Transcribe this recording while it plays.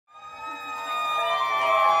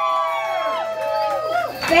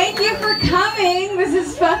Thank you for coming. This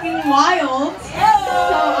is fucking wild. So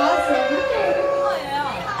awesome.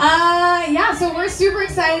 Yeah, so we're super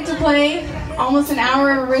excited to play almost an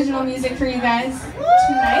hour of original music for you guys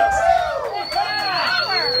tonight.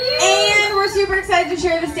 And we're super excited to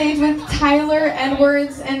share the stage with Tyler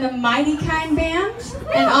Edwards and the Mighty Kind Band.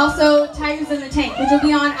 And also Tigers in the Tank, which will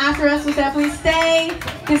be on after us, so definitely stay,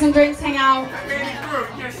 get some drinks, hang out.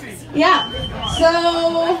 Yeah, so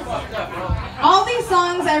all these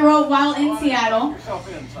songs I wrote while in Seattle,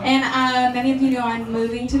 and many of you know I'm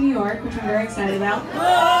moving to New York, which I'm very excited about.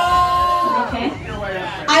 Okay.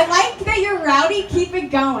 I like that you're rowdy, keep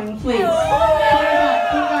it going, please. Keep it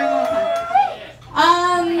going all the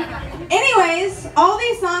time. Anyways, all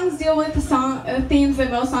these songs deal with the themes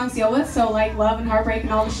that most songs deal with, so like love and heartbreak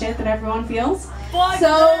and all the shit that everyone feels.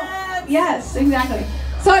 So, yes, exactly.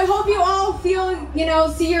 So I hope you all feel,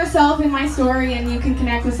 see yourself in my story and you can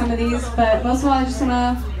connect with some of these, but most of all I just want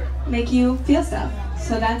to make you feel stuff.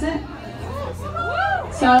 So that's it.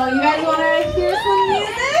 So you guys want to hear some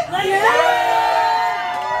music? Yeah!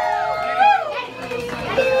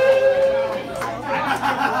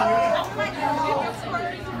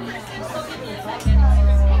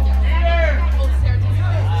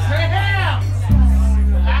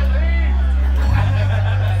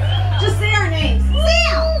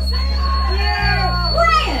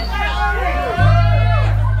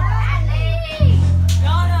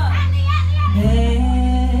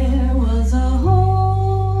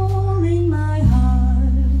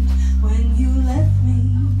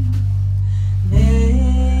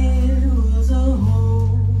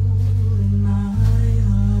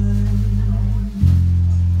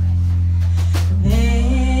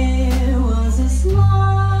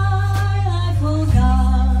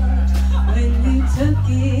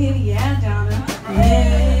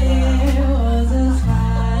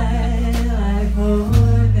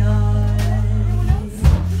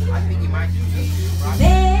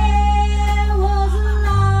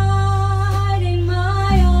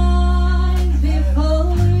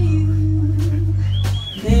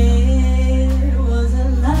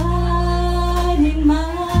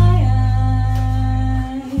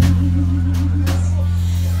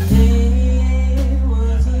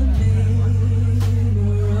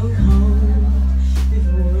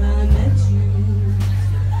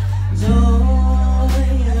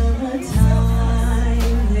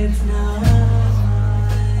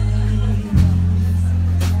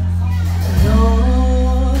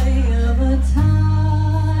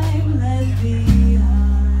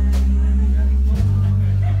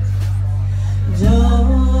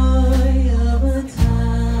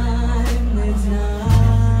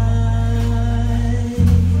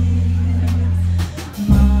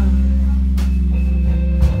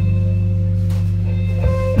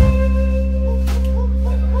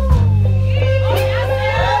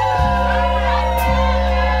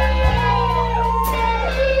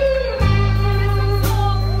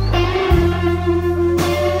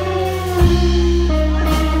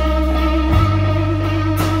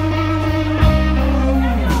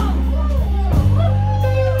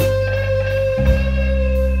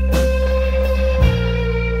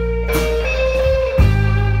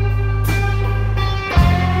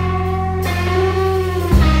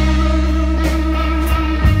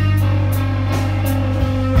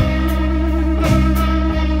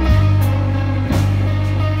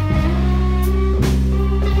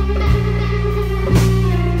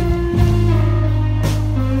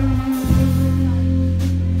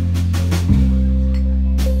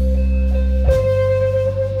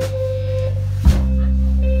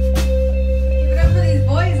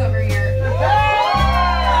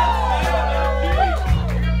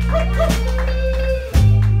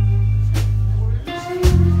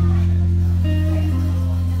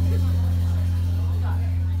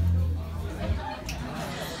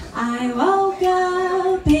 I woke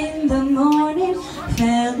up in the morning,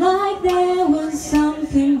 felt like there was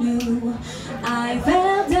something new. I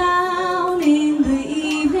fell down in the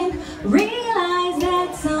evening, realized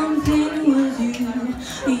that something was you.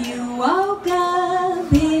 You woke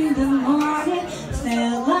up in the morning,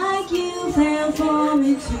 felt like you fell for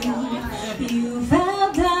me too. You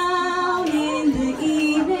fell down in the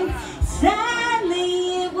evening,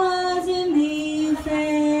 sadly it wasn't me you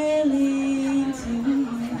fell into.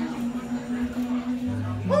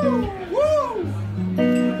 Woo! Woo!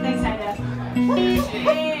 Thanks, Hyda.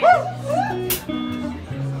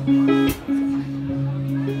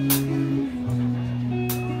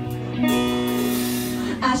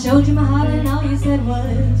 I showed you my heart and all you said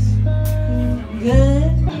was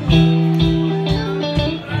good.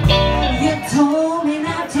 You told me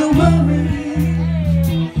not to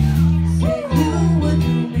worry,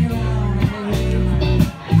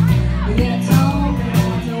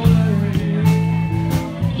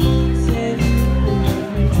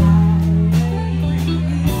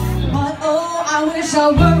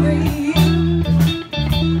 so worried.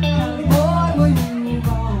 Cause boy, when you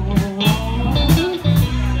gone,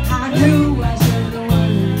 I knew I shouldn't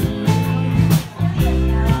worry.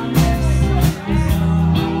 I miss you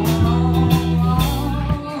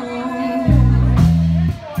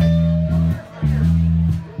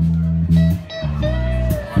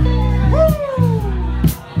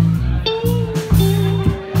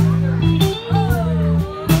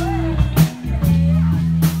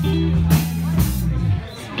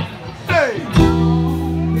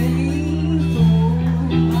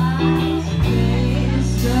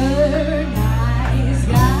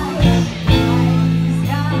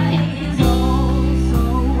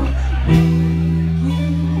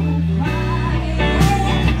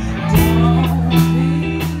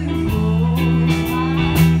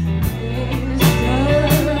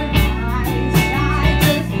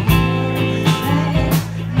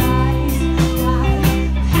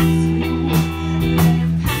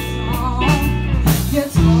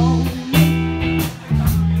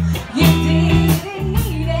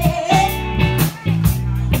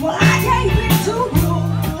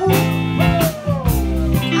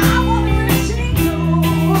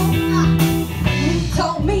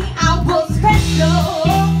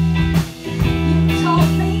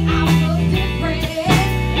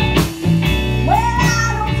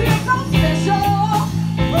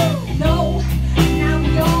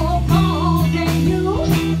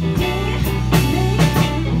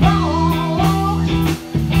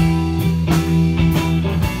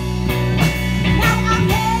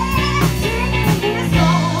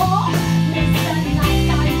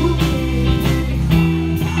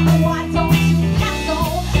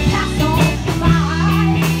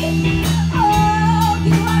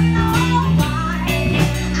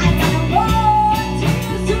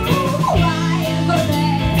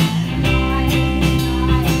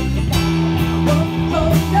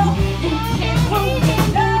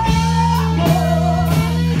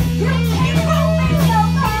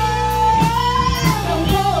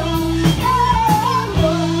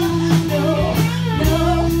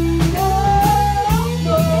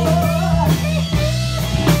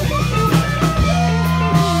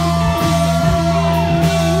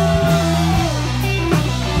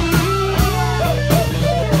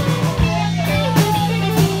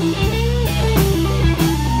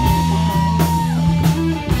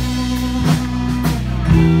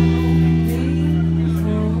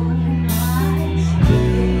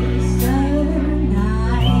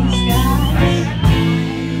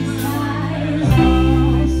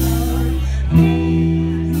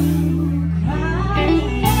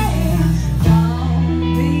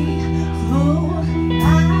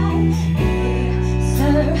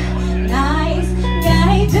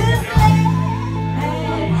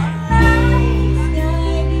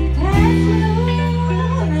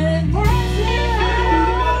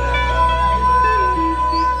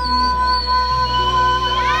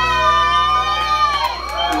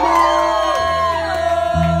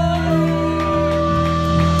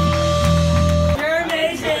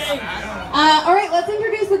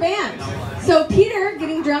So Peter,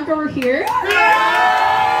 getting drunk over here. He's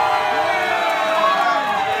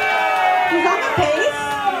on the bass.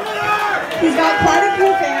 He's got quite a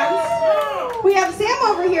few fans. We have Sam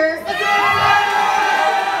over here. I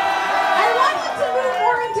want him to move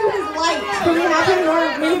more into his light. Can we have him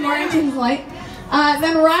move more into his light?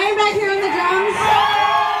 Then Ryan back here on the drums.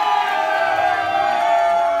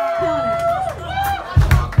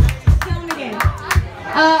 Killing it again.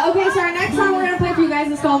 Okay, so our next song we're gonna play for you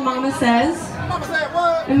guys is called Mama Says.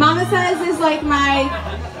 And Mama Says is like my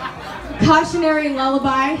cautionary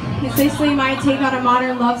lullaby. It's basically my take on a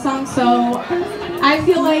modern love song. So I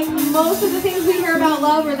feel like most of the things we hear about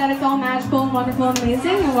love are that it's all magical and wonderful and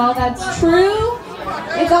amazing. And while that's true,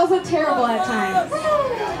 it's also terrible at times.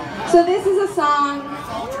 So this is a song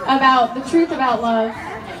about the truth about love.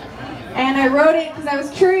 And I wrote it because I was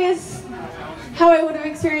curious how I would have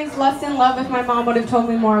experienced lust and love if my mom would have told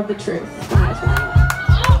me more of the truth.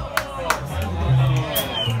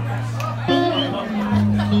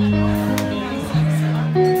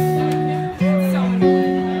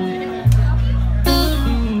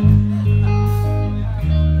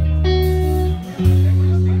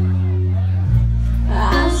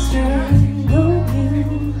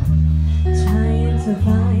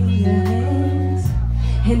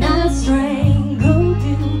 And I strangled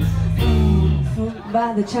you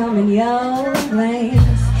by the charm in your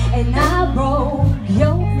glance, and I broke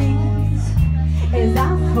your knees as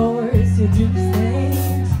I forced you to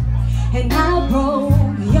stand, and I broke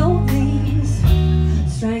your knees,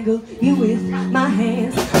 strangled you with my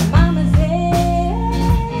hands. Mama says,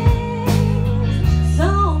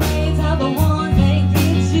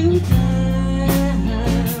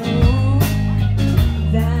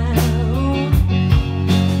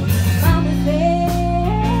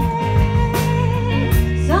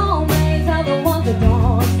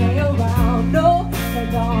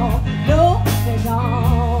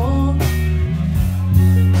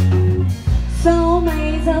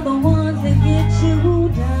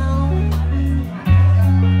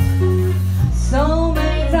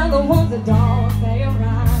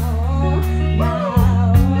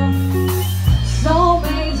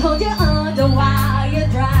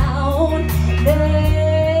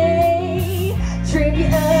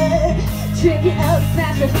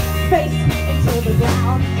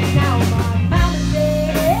 Now my mama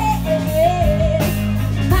says,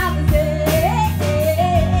 mama says,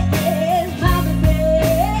 mama says,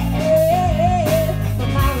 my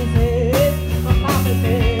mama says, my mama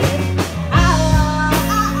says, ow,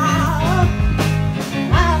 ow, ow,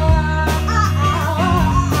 ow, ow,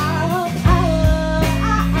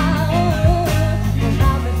 my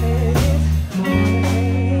mama says,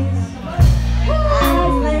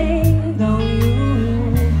 eyes laid on you,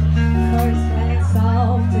 first glance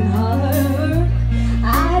soft and hard.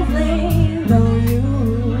 Eyes laid on you,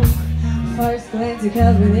 first glance you're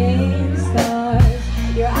covered in scars.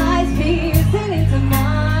 Your eyes piercing into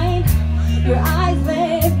mine, your eyes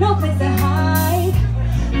left no place to hide.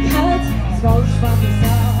 Cuts exposed from the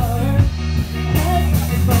start, cuts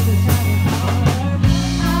exposed to shining heart.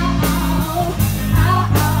 Ow, ow, ow,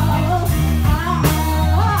 ow,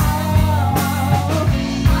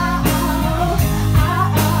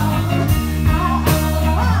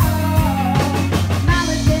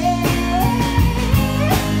 Mama said,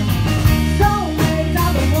 so many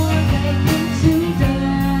other ones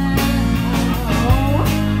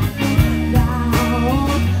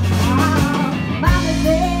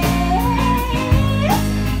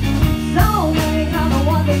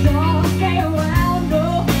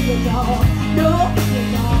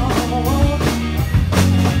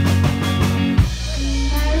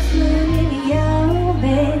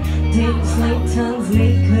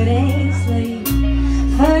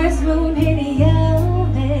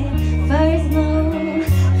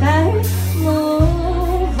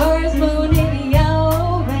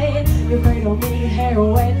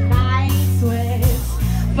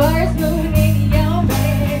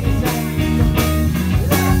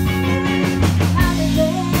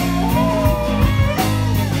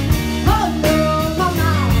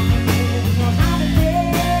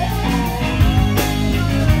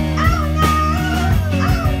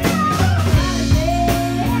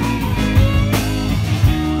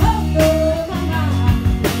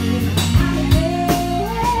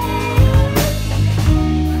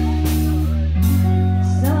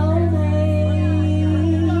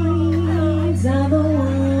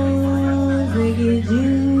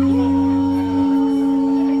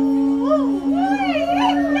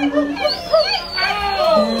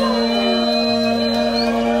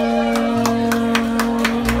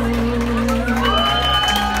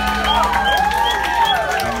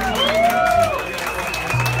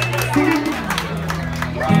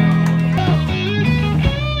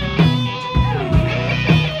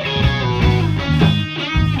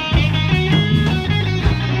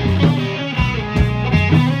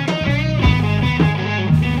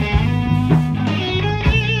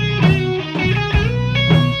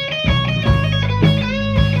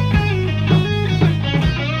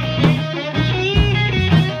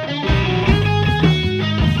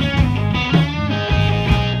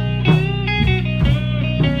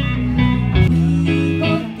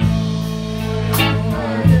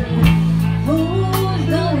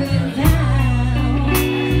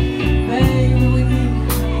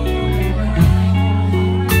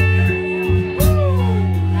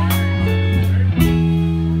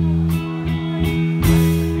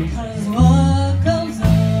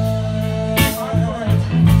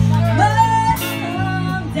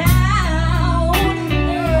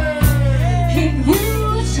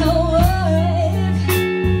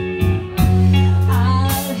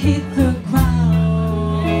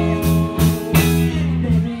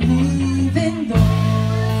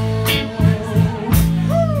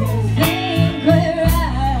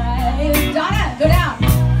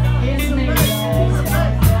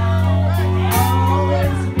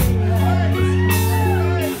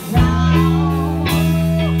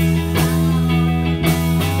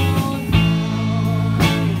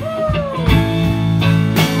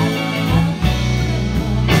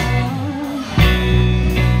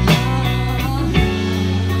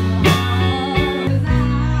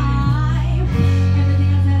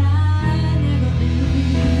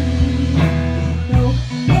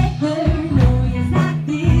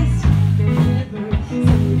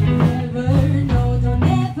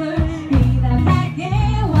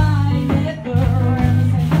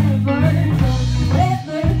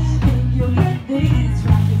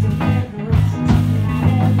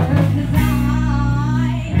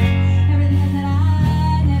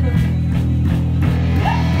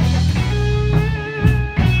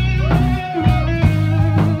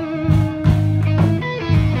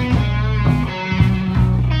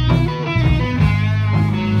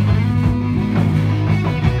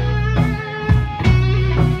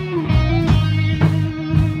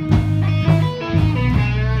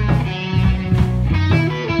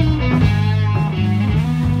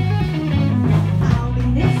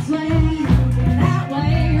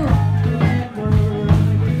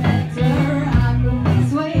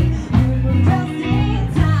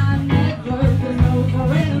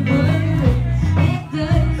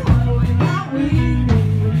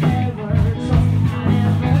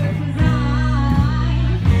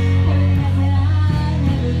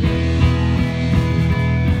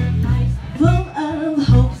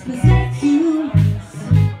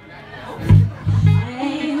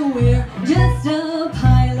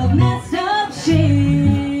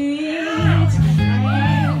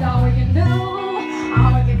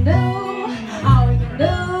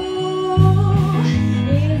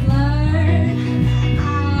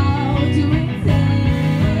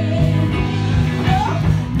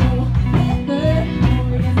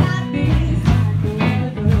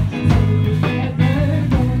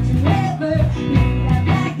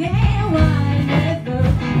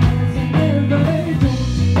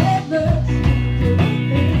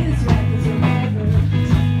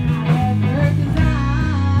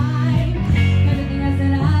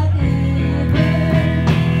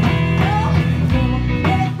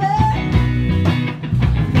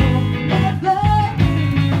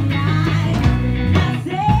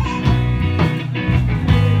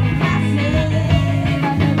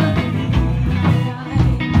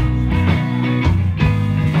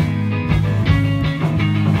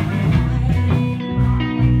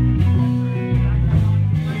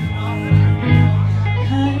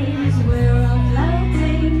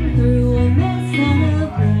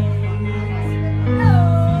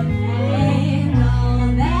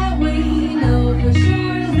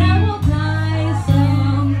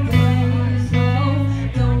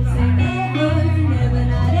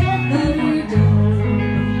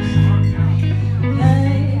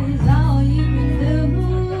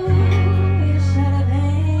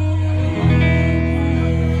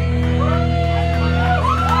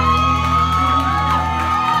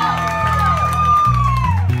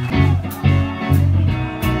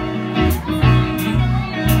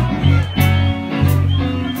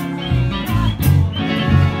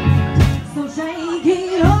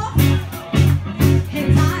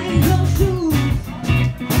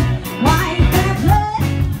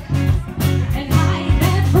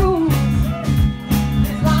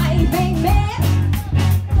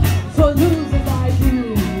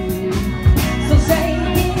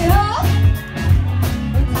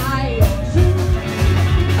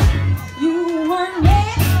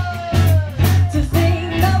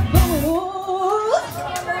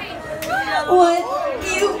What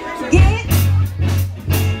you get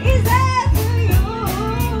is after you.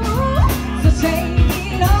 So shake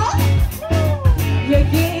it off. You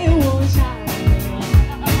get one shot,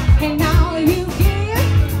 and all you give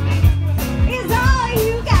is all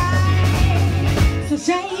you got. So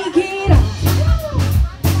shake it off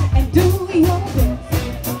and do your best,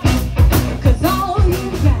 'cause all you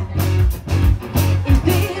got is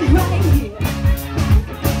this right here.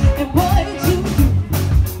 And what you do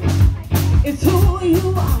is who you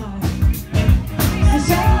are. So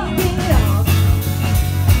shake it off.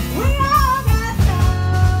 We all got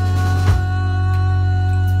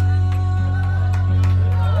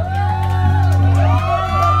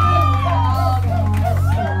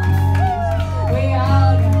We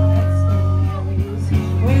all got stories.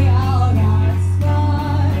 We all got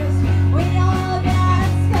scars. We all got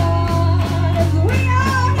scars. We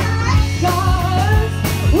all got scars.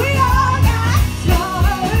 We all got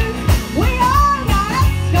scars. We all got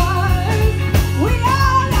scars. We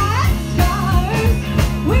all got scars.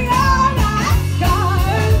 We all got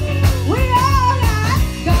scars. We all got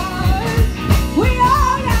scars. We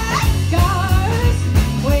all got scars.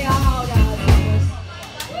 We all got scars.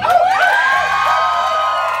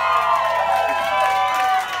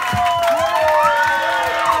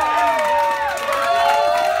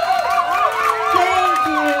 Thank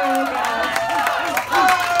you, guys.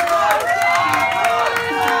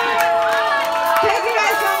 Thank you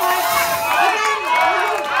guys so much.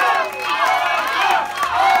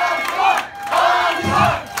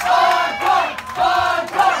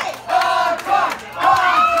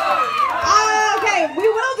 Okay, we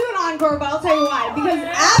will do an encore, but I'll tell you why. Because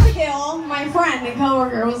Abigail, my friend and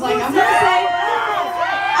coworker, was like, I'm gonna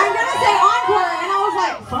say encore, and I was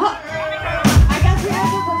like, fuck. I guess we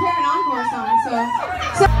have to prepare an encore song. So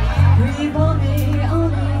Breathe on me,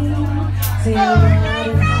 say I'm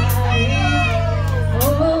riding high. Oh,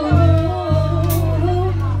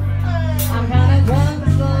 I'm kinda drunk,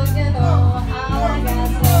 so you know how I got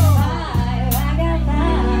so high. I got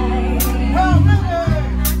high.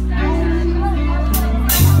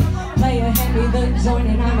 Player hand me the joint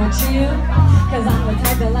and I'ma chill, 'cause I'm the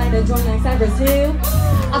type that like to join like Cypress Hill.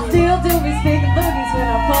 I still do be speaking boogies when I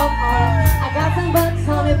pump on it. I got some bucks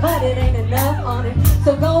on it, but it ain't enough on it.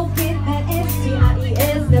 So go get that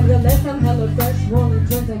STIES. Nevertheless, I'm hella fresh, rolling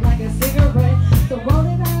joints up like a